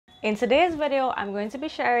In today's video, I'm going to be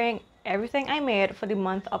sharing everything I made for the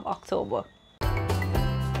month of October.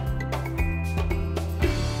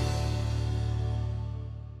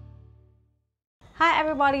 Hi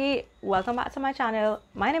everybody, welcome back to my channel.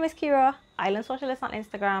 My name is Kira, Island Socialist on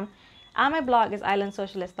Instagram, and my blog is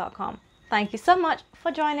islandsocialist.com. Thank you so much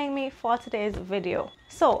for joining me for today's video.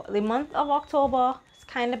 So the month of October has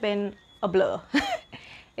kind of been a blur.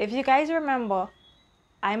 If you guys remember,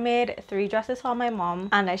 I made 3 dresses for my mom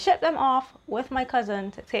and I shipped them off with my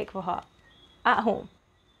cousin to take for her at home.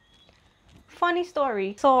 Funny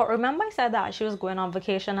story. So remember I said that she was going on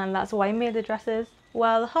vacation and that's why I made the dresses?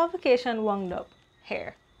 Well, her vacation wound up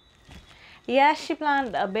here. Yes, she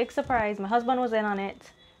planned a big surprise. My husband was in on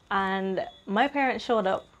it and my parents showed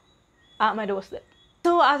up at my doorstep.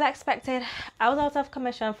 So as I expected, I was out of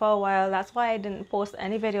commission for a while. That's why I didn't post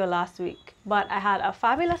any video last week. But I had a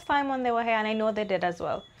fabulous time when they were here and I know they did as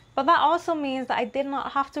well. But that also means that I did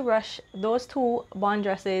not have to rush those 2 bond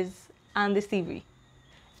dresses and the CV.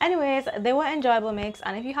 Anyways, they were enjoyable makes,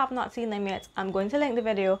 and if you have not seen them yet, I'm going to link the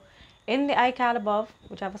video in the iCard above,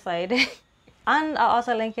 whichever side. And I'll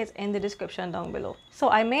also link it in the description down below. So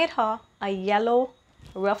I made her a yellow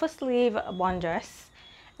ruffle sleeve bond dress.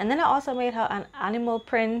 And then I also made her an animal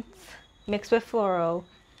print mixed with floral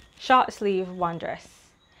short sleeve bond dress.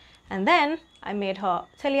 And then I made her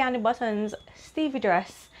Tilliani Buttons Stevie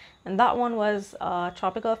dress. And that one was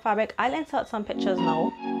tropical fabric. I'll insert some pictures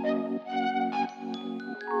now.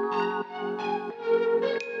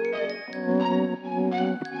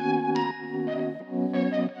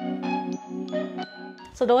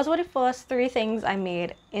 So those were the first 3 things I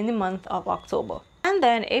made in the month of October. And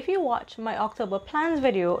then if you watch my October plans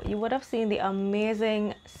video, you would have seen the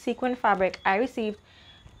amazing sequin fabric I received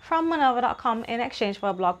from Minerva.com in exchange for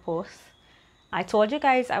a blog post. I told you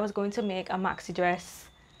guys I was going to make a maxi dress.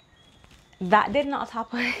 That did not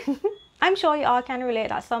happen. I'm sure you all can relate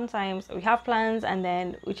that sometimes we have plans and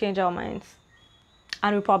then we change our minds.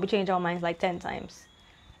 And we probably change our minds like 10 times.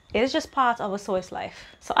 It is just part of a sewist life.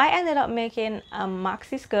 So I ended up making a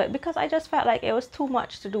maxi skirt because I just felt like it was too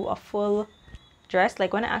much to do a full dress.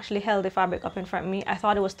 Like when I actually held the fabric up in front of me, I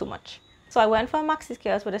thought it was too much. So I went for a maxi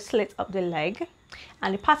skirt with a slit up the leg.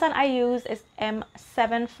 And the pattern I used is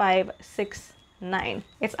M7569.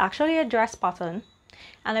 It's actually a dress pattern.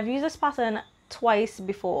 And I've used this pattern twice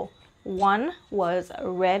before. One was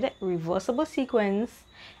red reversible sequins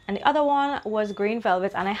and the other one was green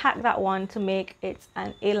velvet, and I hacked that one to make it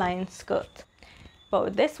an A-line skirt. But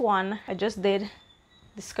with this one, I just did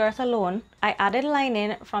the skirt alone. I added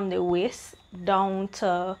lining from the waist down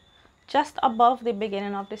to just above the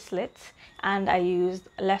beginning of the slit, and I used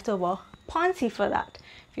leftover ponte for that.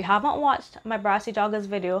 If you haven't watched my brassy joggers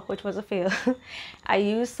video, which was a fail, I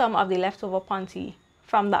used some of the leftover ponte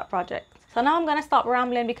from that project. So now I'm gonna stop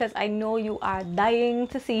rambling because I know you are dying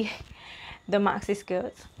to see the maxi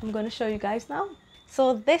skirt. I'm gonna show you guys now.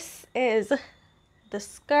 So this is the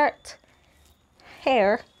skirt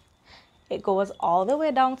here. It goes all the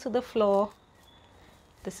way down to the floor.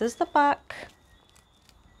 This is the back.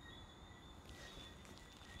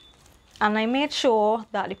 And I made sure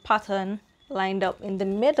that the pattern lined up in the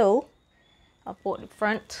middle of both the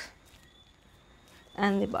front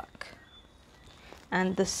and the back.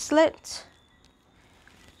 And the slit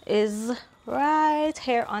is right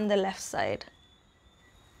here on the left side.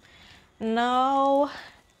 Now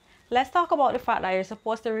let's talk about the fact that you're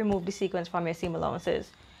supposed to remove the sequins from your seam allowances.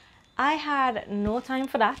 I had no time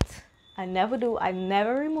for that. I never do. I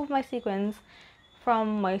never remove my sequins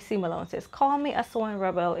from my seam allowances. Call me a sewing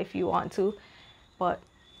rebel if you want to, but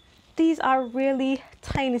these are really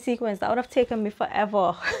tiny sequins that would have taken me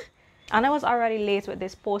forever. And I was already late with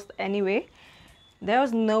this post anyway. There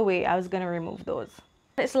was no way I was gonna remove those.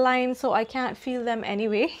 It's lined so I can't feel them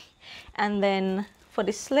anyway. And then for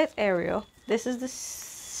the slit area, this is the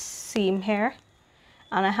seam here,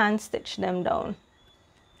 and I hand stitch them down.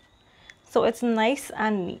 So it's nice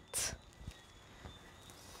and neat.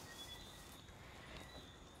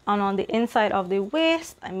 And on the inside of the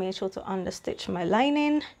waist, I made sure to understitch my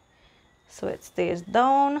lining so it stays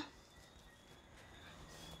down.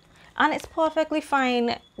 And it's perfectly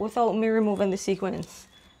fine without me removing the sequins.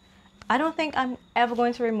 I don't think I'm ever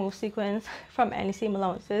going to remove sequins from any seam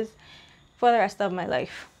allowances for the rest of my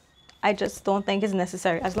life. I just don't think it's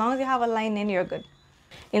necessary. As long as you have a lining, you're good.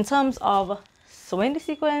 In terms of sewing the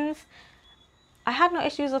sequins, I had no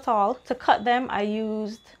issues at all. To cut them, I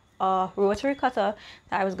used a rotary cutter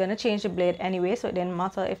that I was going to change the blade anyway, so it didn't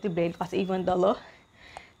matter if the blade got even duller.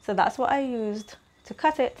 So that's what I used to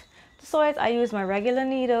cut it. To sew it, I used my regular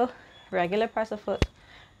needle, regular presser foot,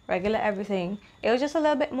 regular everything. It was just a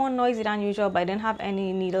little bit more noisy than usual, but I didn't have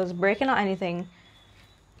any needles breaking or anything.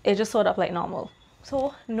 It just sewed up like normal.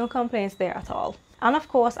 So no complaints there at all. And of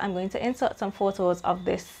course, I'm going to insert some photos of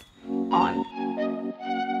this on.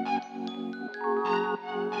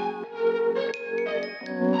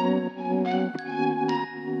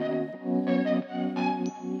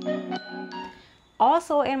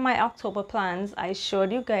 Also in my October plans, I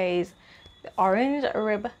showed you guys the orange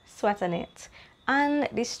rib sweater knit and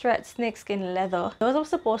the stretch snakeskin leather. Those were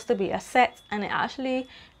supposed to be a set, and it actually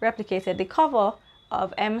replicated the cover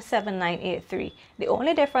of M7983. The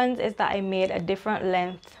only difference is that I made a different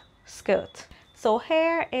length skirt. So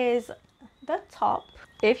here is the top.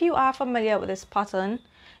 If you are familiar with this pattern,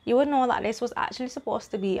 you would know that this was actually supposed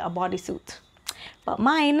to be a bodysuit, but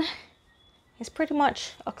mine is pretty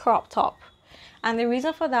much a crop top. And the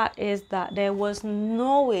reason for that is that there was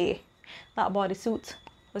no way that bodysuit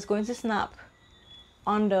was going to snap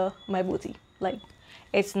under my booty. Like,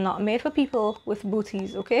 it's not made for people with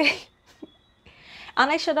booties, okay? And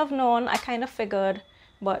I should have known. I kind of figured,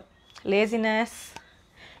 but laziness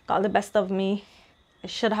got the best of me. I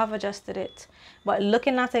should have adjusted it. But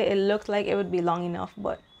looking at it, it looked like it would be long enough,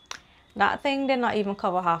 but that thing did not even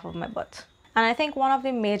cover half of my butt. And I think one of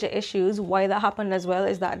the major issues why that happened as well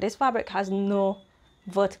is that this fabric has no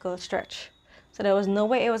vertical stretch. So there was no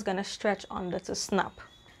way it was going to stretch under to snap.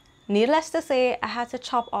 Needless to say, I had to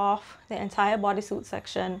chop off the entire bodysuit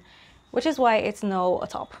section, which is why it's now a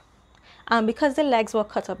top. And because the legs were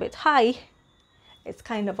cut a bit high, it's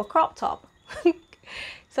kind of a crop top.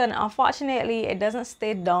 So unfortunately, it doesn't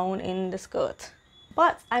stay down in the skirt.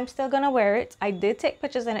 But I'm still gonna wear it. I did take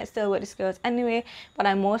pictures in it still with the skirts anyway, but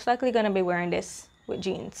I'm most likely gonna be wearing this with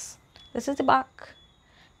jeans. This is the back.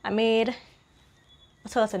 I made a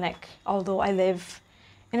turtleneck, although I live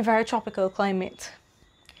in a very tropical climate.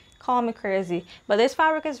 Call me crazy, but this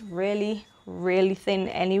fabric is really, really thin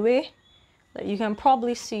anyway. That you can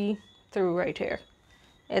probably see through right here.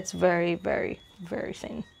 It's very, very, very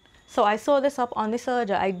thin. So I sewed this up on the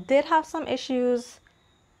serger. I did have some issues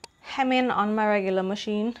hemming on my regular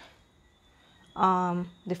machine.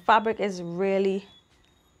 The fabric is really,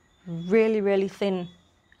 really thin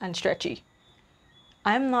and stretchy.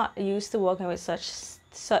 I'm not used to working with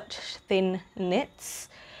such thin knits,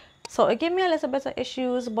 so it gave me a little bit of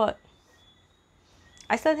issues, but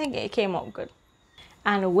I still think it came out good.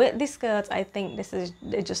 And with the skirts, I think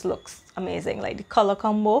it just looks amazing. Like, the color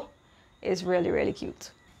combo is really, really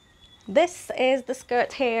cute. This is the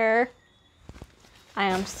skirt here. I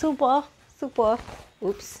am super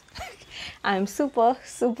I'm super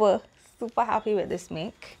happy with this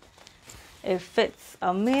make. It fits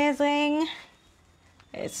amazing.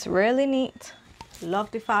 It's really neat. Love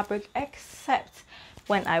the fabric, except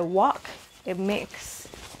when I walk, it makes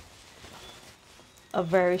a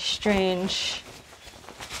very strange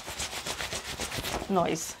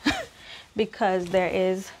noise because there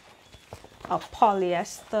is a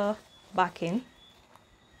polyester backing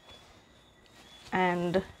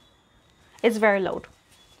and it's very loud.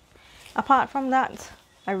 Apart from that,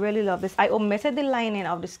 I really love this. I omitted the lining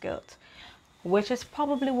of the skirt, which is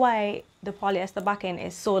probably why the polyester backing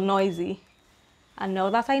is so noisy. And now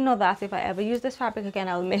that I know that, if I ever use this fabric again,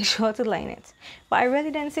 I'll make sure to line it. But I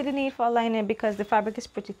really didn't see the need for a lining because the fabric is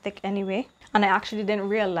pretty thick anyway. And I actually didn't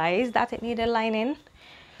realize that it needed lining.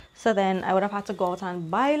 So then I would have had to go out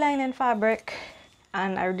and buy lining fabric.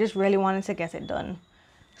 And I just really wanted to get it done,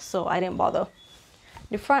 so I didn't bother.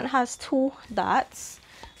 The front has 2 dots.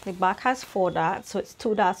 The back has 4 dots, so it's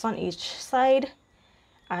 2 dots on each side.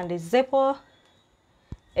 And the zipper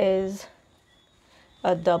is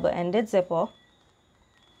a double-ended zipper.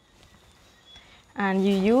 And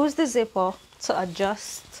you use the zipper to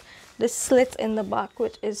adjust the slit in the back,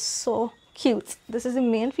 which is so cute. This is the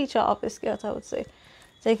main feature of the skirt, I would say.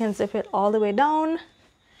 So you can zip it all the way down,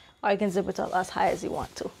 or you can zip it up as high as you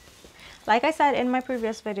want to. Like I said in my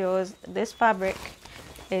previous videos, this fabric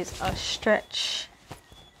is a stretch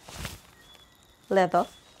leather.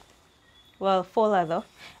 Well, faux leather.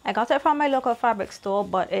 I got it from my local fabric store,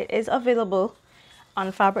 but it is available on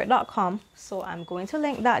fabric.com, so I'm going to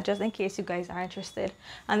link that just in case you guys are interested.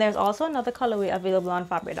 And there's also another colorway available on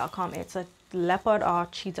fabric.com. It's a leopard or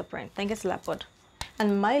cheetah print. I think it's leopard.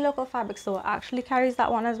 And my local fabric store actually carries that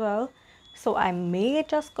one as well, so I may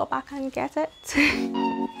just go back and get it.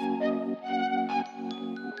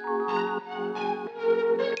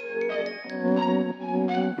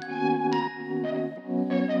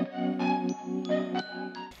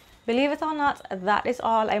 Believe it or not, that is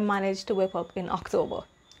all I managed to whip up in October.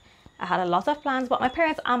 I had a lot of plans, but my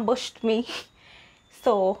parents ambushed me.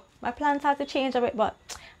 So my plans had to change a bit, but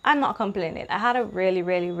I'm not complaining. I had a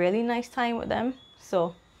really nice time with them,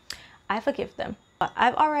 so I forgive them. But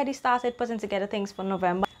I've already started putting together things for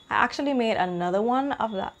November. I actually made another one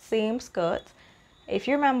of that same skirt. If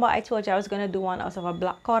you remember, I told you I was going to do one out of a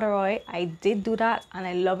black corduroy. I did do that, and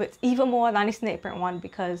I love it even more than the snake print one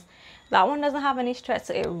because that one doesn't have any stretch,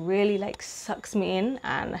 so it really like sucks me in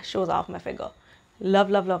and shows off my figure. Love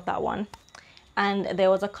that one. And there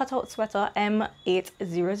was a cutout sweater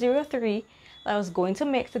M8003 that I was going to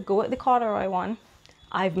make to go with the corduroy one.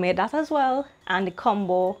 I've made that as well, and the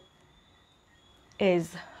combo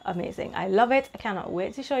is amazing. I love it. I cannot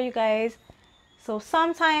wait to show you guys. So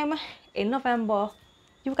sometime in November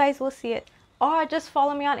you guys will see it, or just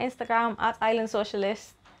follow me on Instagram at Island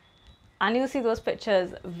Socialist and you'll see those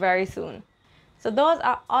pictures very soon. So those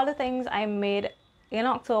are all the things I made in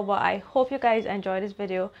October. I hope you guys enjoyed this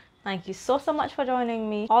video. Thank you so much for joining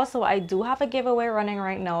me. Also, I do have a giveaway running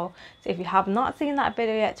right now, so if you have not seen that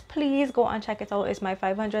video yet, please go and check it out. It's my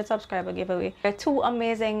 500 subscriber giveaway. There are 2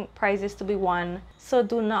 amazing prizes to be won, so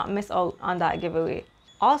do not miss out on that giveaway.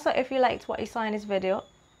 Also, if you liked what you saw in this video,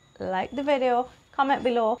 like the video, comment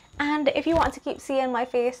below, and if you want to keep seeing my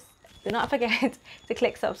face, do not forget to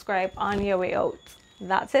click subscribe on your way out.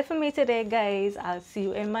 That's it for me today, guys. I'll see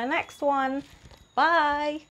you in my next one. Bye.